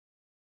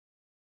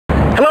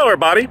Hello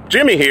everybody,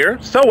 Jimmy here.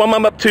 So what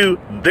I'm up to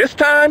this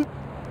time?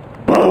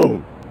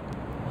 Boom!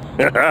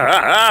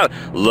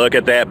 Look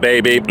at that,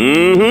 baby.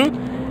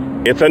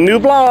 It's a new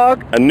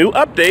vlog, a new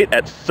update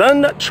at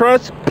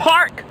SunTrust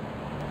Park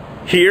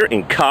here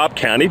in Cobb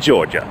County,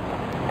 Georgia.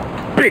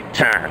 Big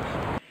time.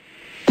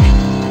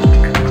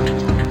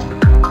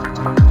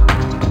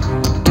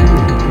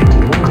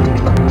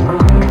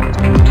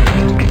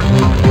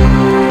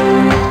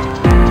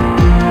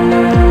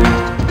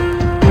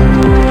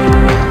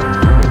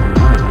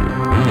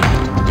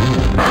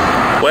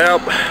 Well,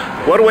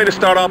 what a way to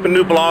start off a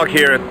new vlog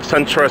here at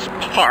SunTrust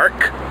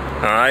Park.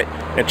 Alright,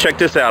 and check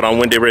this out on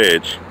Windy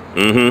Ridge.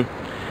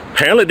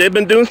 Apparently they've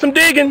been doing some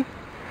digging.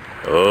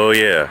 Oh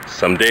yeah,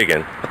 some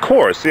digging. Of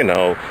course, you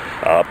know,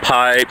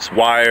 pipes,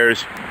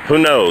 wires, who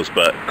knows,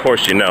 but of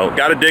course, you know,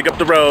 gotta dig up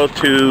the road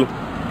to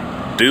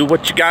do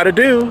what you gotta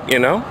do, you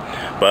know.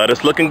 But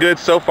it's looking good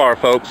so far,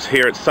 folks,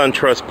 here at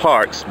SunTrust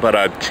Parks. But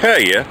I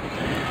tell you,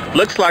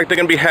 looks like they're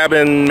gonna be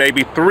having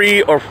maybe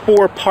 3 or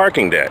 4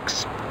 parking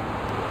decks.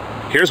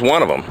 Here's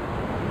one of them.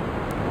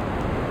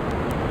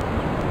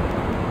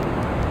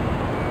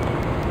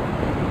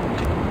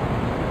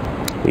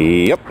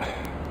 Yep.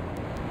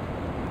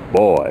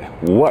 Boy,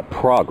 what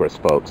progress,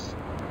 folks.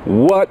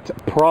 What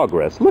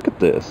progress. Look at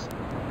this.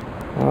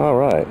 All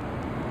right.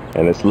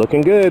 And it's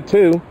looking good,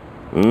 too.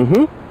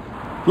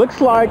 Looks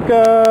like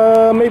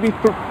maybe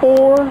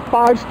 4,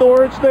 5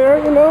 storage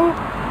there, you know.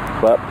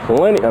 But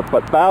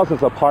but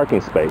thousands of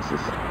parking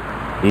spaces.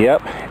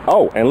 Yep.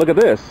 Oh, and look at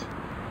this.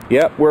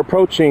 Yep, we're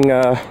approaching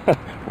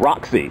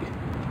Roxy,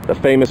 the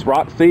famous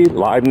Roxy,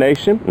 Live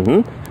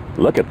Nation.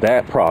 Look at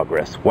that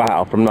progress.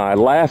 Wow, from my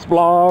last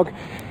vlog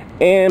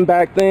and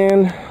back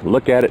then,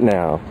 look at it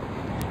now.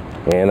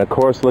 And of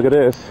course, look at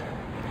this.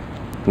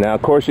 Now,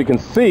 of course, you can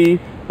see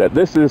that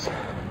this is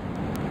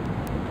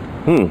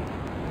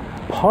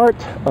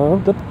part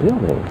of the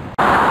building.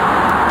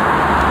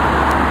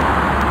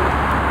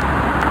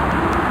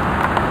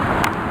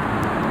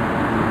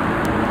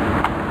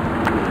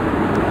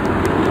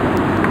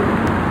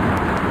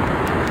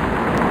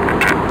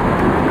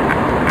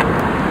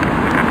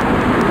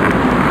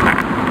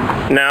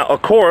 Now,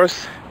 of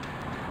course,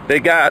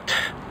 they got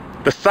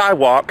the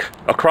sidewalk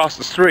across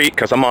the street,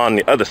 because I'm on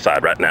the other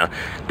side right now.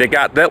 They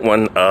got that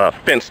one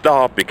fenced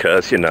off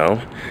because, you know,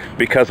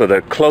 because of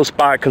the close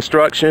by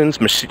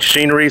constructions,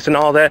 machineries and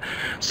all that.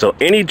 So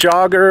any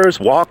joggers,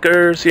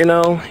 walkers, you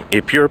know,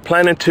 if you're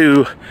planning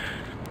to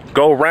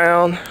go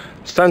around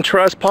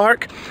SunTrust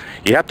Park,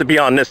 you have to be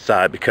on this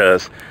side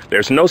because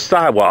there's no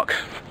sidewalk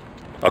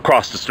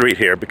across the street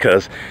here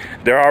because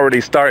they're already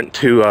starting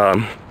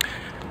to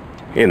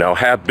you know,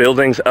 have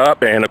buildings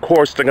up, and of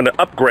course they're going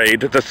to upgrade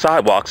the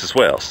sidewalks as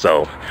well.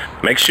 So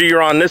make sure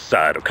you're on this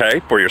side,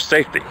 okay, for your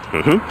safety.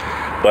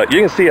 But you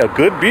can see a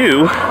good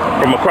view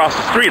from across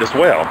the street as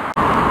well.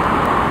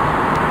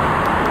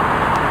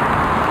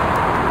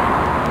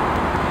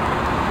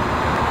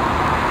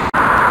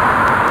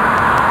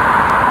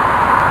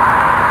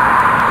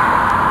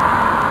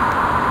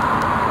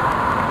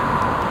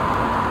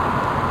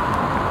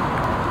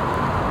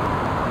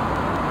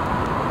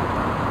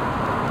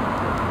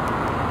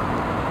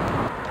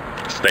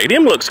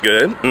 Stadium looks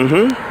good.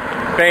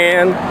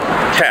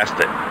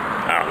 Fantastic.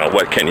 I don't know,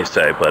 what can you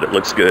say, but it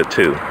looks good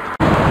too.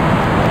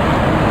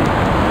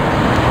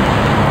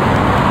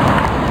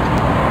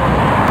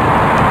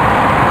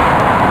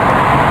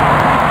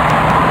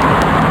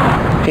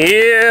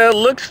 Yeah,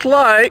 looks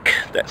like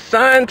that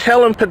sign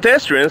telling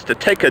pedestrians to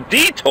take a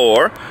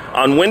detour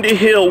on Windy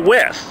Hill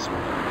West.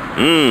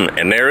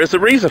 And there is a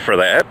reason for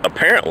that,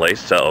 apparently,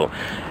 so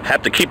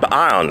have to keep an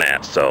eye on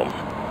that, so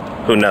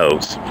who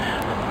knows.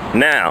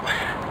 Now,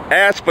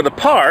 as for the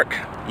park,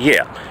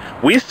 yeah,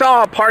 we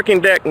saw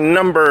parking deck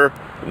number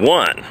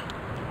 1.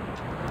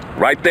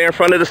 Right there in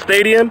front of the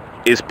stadium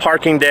is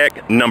parking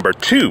deck number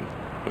 2.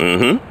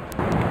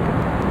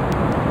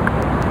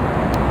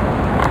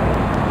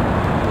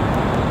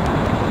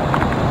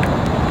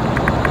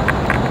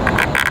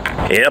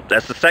 Yep,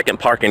 that's the second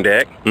parking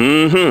deck.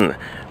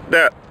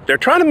 They're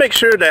trying to make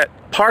sure that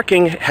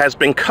parking has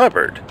been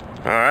covered,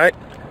 all right?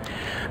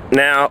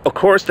 Now, of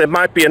course, there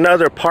might be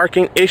another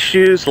parking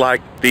issues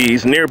like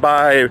these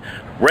nearby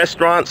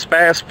restaurants,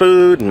 fast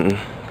food, and,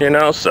 you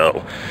know,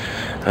 so,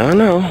 I don't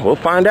know, we'll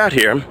find out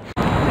here.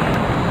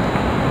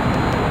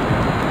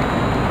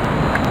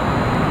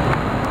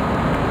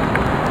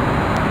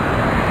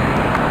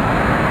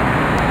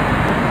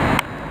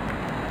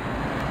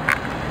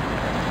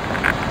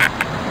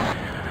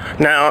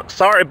 Now,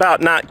 sorry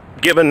about not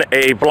giving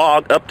a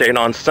vlog update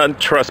on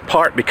SunTrust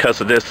Park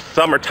because of this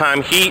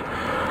summertime heat.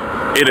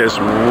 It is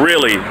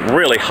really,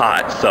 really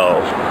hot,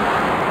 so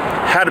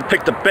had to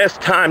pick the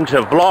best time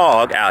to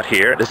vlog out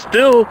here. It's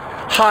still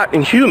hot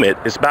and humid.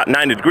 It's about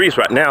 90 degrees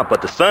right now,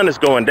 but the sun is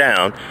going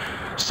down.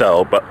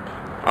 So, but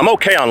I'm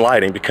okay on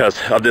lighting because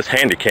of this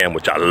handy cam,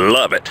 which I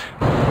love it.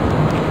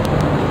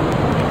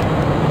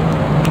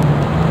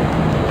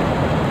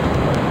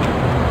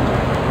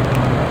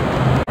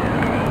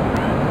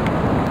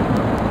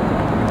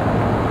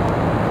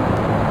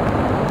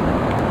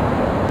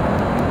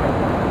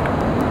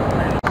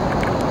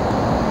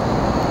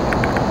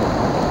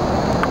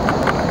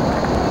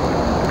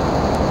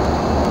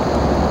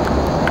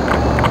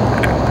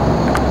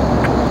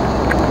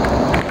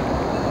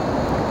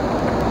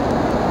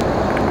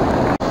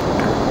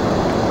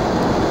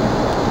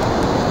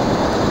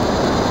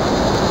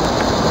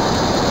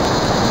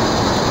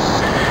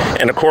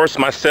 And of course,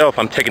 myself,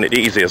 I'm taking it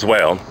easy as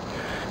well.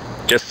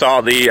 Just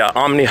saw the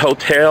Omni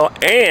Hotel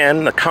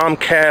and the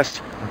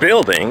Comcast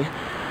building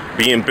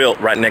being built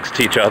right next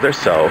to each other.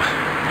 So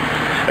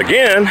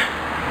again,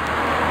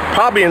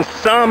 probably in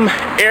some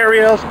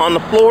areas on the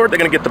floor, they're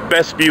gonna get the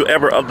best view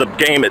ever of the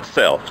game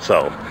itself.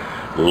 So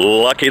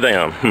lucky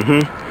them.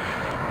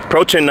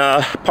 Approaching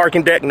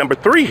parking deck number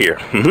 3 here.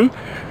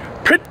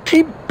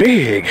 Pretty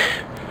big.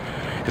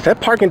 Is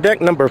that parking deck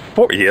number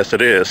 4? Yes,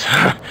 it is.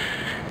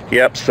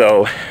 Yep,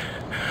 so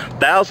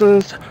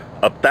thousands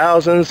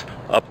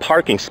of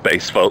parking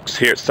space, folks,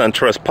 here at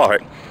SunTrust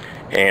Park.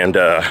 And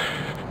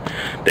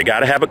they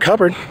gotta have it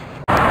covered.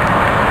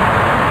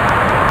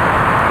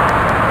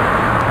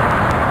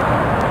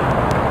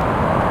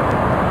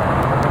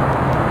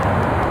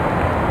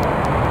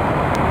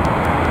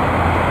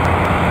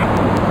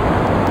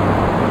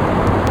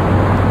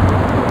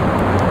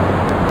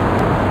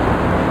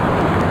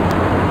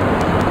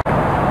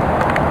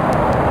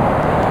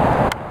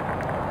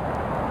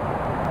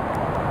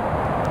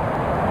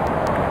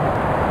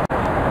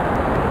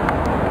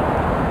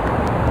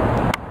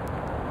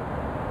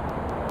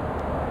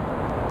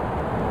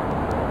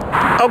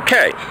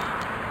 Okay,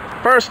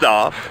 first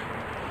off,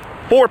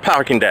 4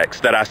 parking decks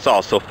that I saw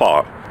so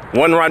far.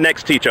 One right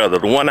next to each other.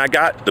 The one I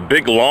got, the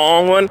big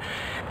long one,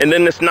 and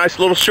then this nice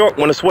little short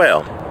one as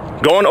well.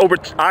 Going over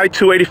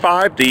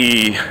I-285,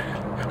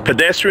 the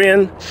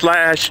pedestrian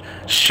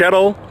 /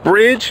 shuttle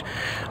bridge.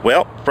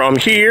 Well, from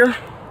here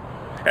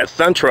at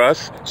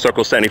SunTrust,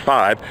 Circle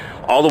 75,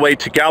 all the way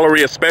to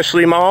Galleria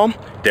Specialty Mall,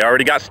 they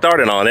already got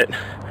started on it.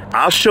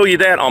 I'll show you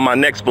that on my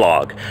next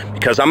vlog,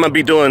 because I'm gonna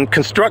be doing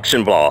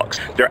construction vlogs.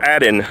 They're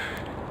adding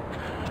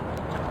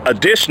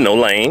additional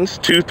lanes,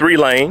 2-3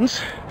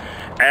 lanes,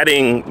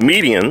 adding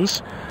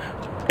medians,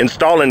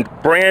 installing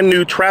brand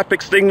new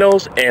traffic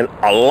signals, and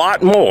a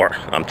lot more,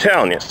 I'm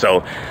telling you.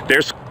 So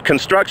there's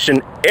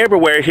construction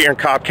everywhere here in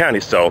Cobb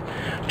County, so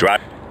drive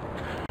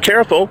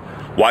careful,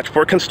 watch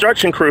for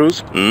construction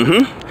crews.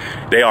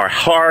 They are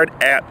hard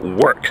at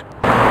work.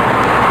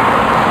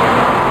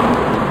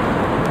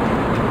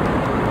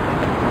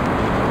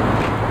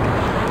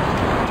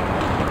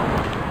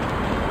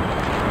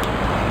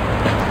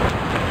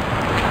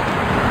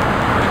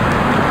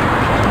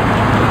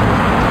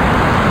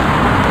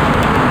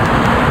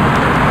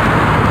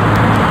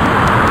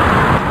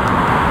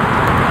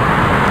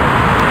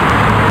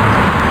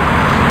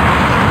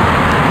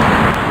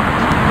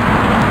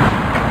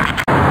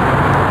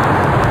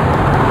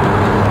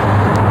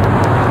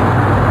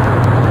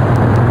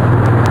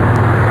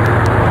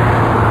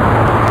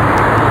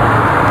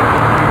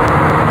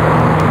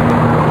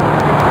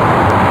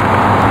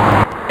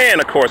 And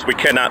of course, we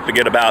cannot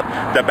forget about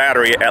the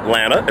Battery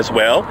Atlanta as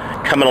well,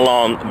 coming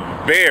along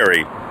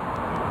very,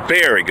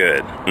 very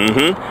good.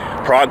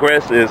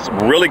 Progress is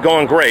really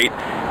going great.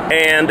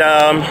 And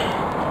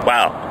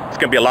wow, it's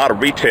gonna be a lot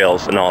of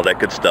retails and all that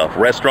good stuff,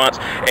 restaurants.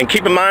 And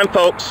keep in mind,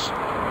 folks,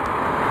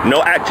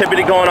 no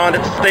activity going on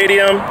at the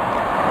stadium.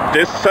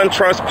 This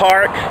SunTrust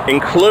Park,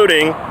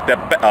 including the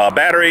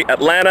Battery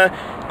Atlanta,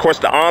 of course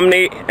the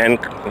Omni, and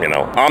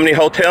Omni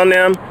Hotel and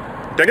them,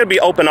 they're gonna be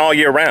open all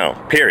year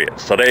round, period.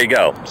 So there you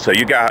go. So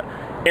you got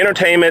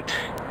entertainment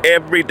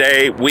every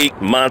day, week,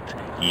 month,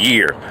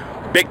 year.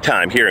 Big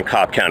time here in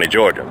Cobb County,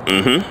 Georgia.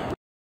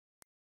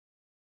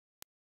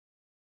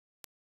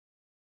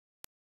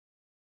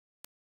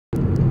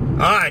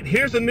 All right,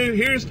 here's the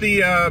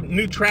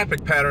new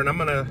traffic pattern. I'm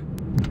gonna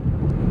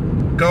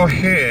go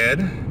ahead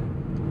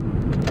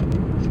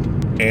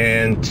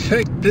and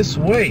take this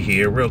way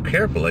here real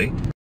carefully.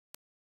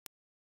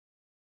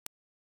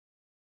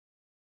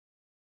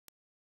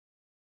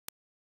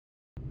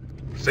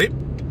 See,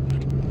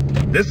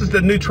 this is the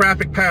new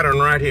traffic pattern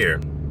right here.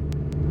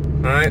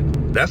 All right,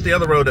 that's the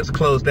other road that's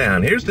closed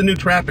down. Here's the new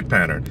traffic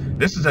pattern.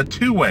 This is a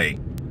 2-way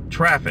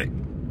traffic.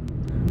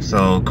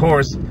 So of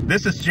course,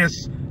 this is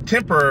just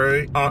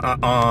temporary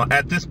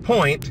at this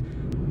point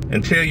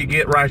until you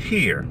get right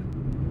here.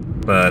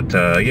 But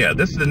yeah,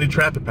 this is the new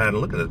traffic pattern.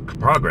 Look at the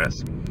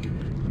progress.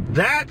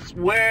 That's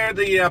where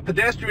the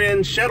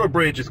pedestrian shuttle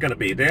bridge is going to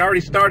be. They already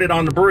started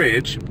on the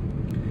bridge,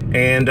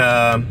 and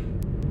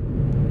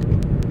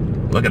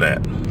look at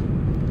that.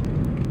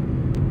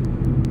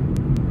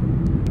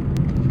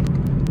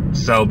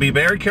 So be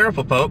very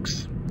careful,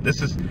 folks.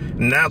 This is,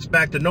 now it's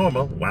back to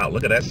normal. Wow,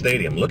 look at that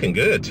stadium, looking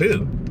good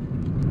too.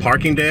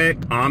 Parking deck,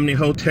 Omni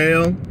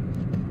Hotel,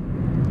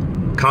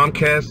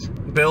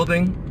 Comcast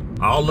building,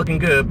 all looking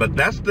good. But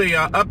that's the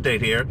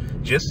update here,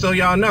 just so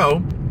y'all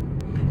know.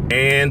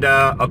 And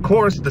of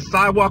course, the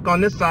sidewalk on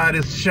this side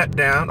is shut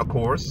down, of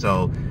course.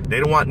 So they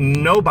don't want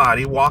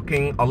nobody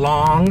walking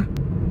along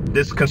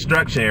this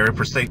construction area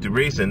for safety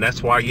reason.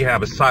 That's why you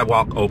have a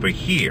sidewalk over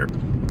here.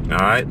 All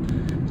right,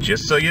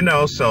 just so you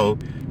know. So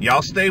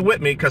y'all stay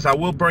with me, because I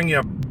will bring you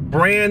a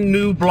brand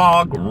new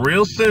vlog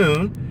real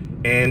soon,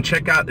 and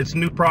check out its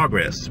new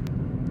progress.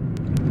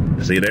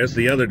 See, there's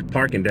the other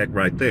parking deck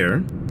right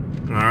there.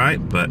 All right,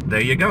 but there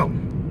you go.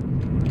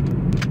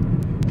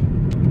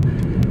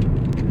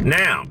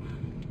 Now,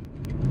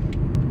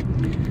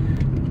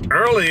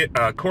 earlier,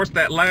 of course,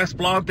 that last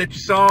vlog that you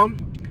saw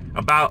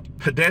about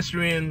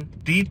pedestrian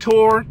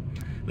detour,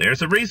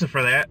 there's a reason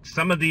for that.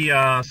 Some of the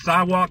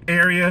sidewalk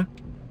area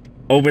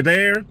over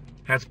there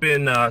has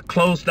been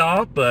closed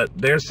off, but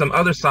there's some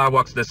other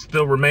sidewalks that's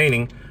still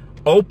remaining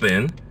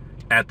open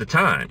at the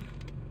time.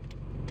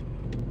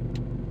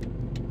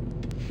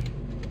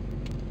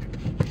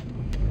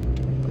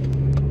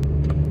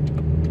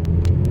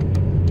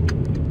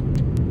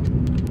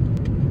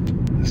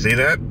 See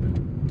that?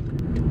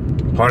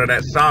 Part of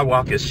that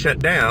sidewalk is shut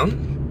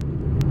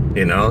down.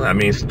 You know, I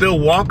mean, still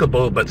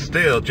walkable, but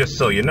still, just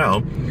so you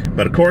know.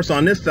 But of course,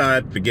 on this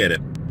side, forget it.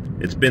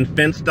 It's been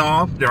fenced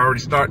off. They're already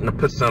starting to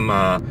put some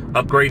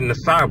upgrading the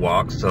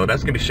sidewalks, so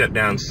that's gonna be shut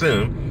down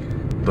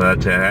soon.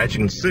 But as you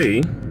can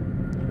see,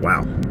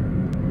 wow.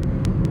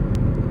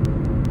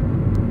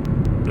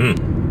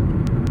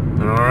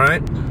 All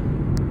right.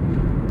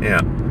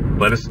 Yeah,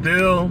 but it's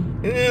still,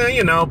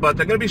 you know, but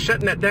they're gonna be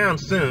shutting that down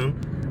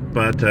soon.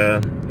 But,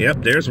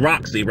 yep, there's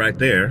Roxy right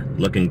there,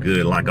 looking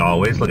good like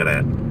always. Look at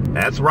that.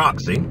 That's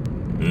Roxy.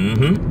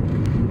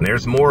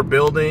 There's more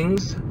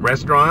buildings,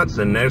 restaurants,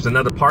 and there's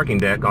another parking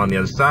deck on the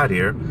other side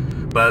here.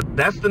 But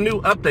that's the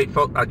new update,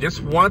 folks. I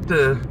just want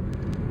to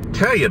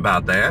tell you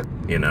about that,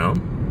 you know.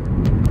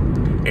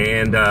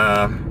 And,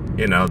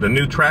 you know, the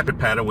new traffic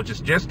pattern, which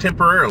is just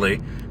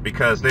temporarily,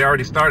 because they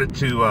already started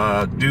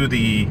to do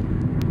the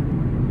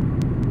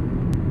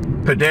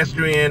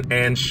pedestrian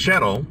and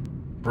shuttle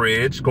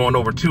bridge going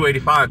over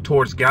 285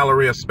 towards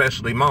Galleria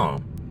Specialty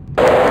Mall.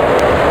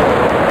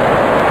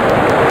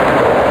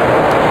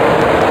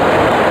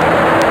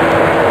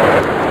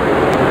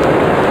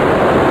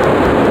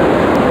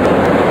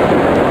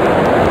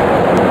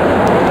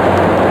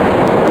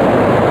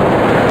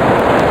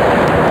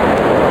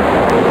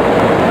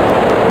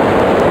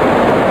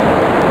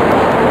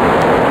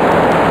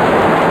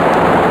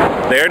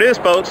 There it is,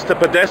 folks, the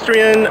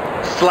pedestrian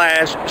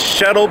 /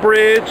 shuttle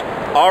bridge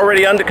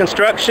already under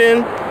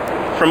construction.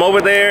 From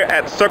over there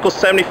at Circle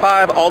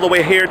 75 all the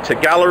way here to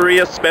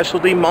Galleria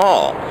Specialty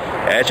Mall.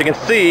 As you can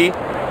see,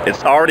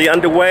 it's already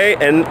underway,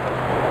 and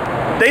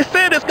they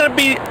said it's going to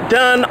be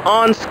done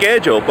on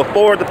schedule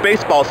before the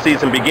baseball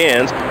season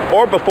begins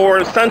or before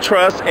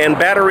SunTrust and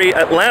Battery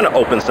Atlanta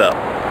opens up.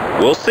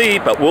 We'll see,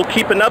 but we'll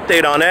keep an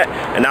update on that,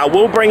 and I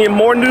will bring you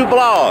more new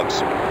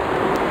vlogs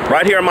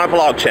right here on my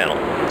vlog channel.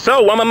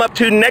 So what I'm up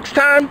to next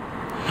time?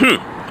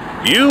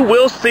 You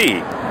will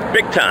see.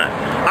 Big time.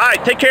 All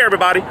right, take care,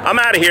 everybody. I'm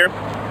out of here.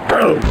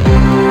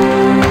 Boom.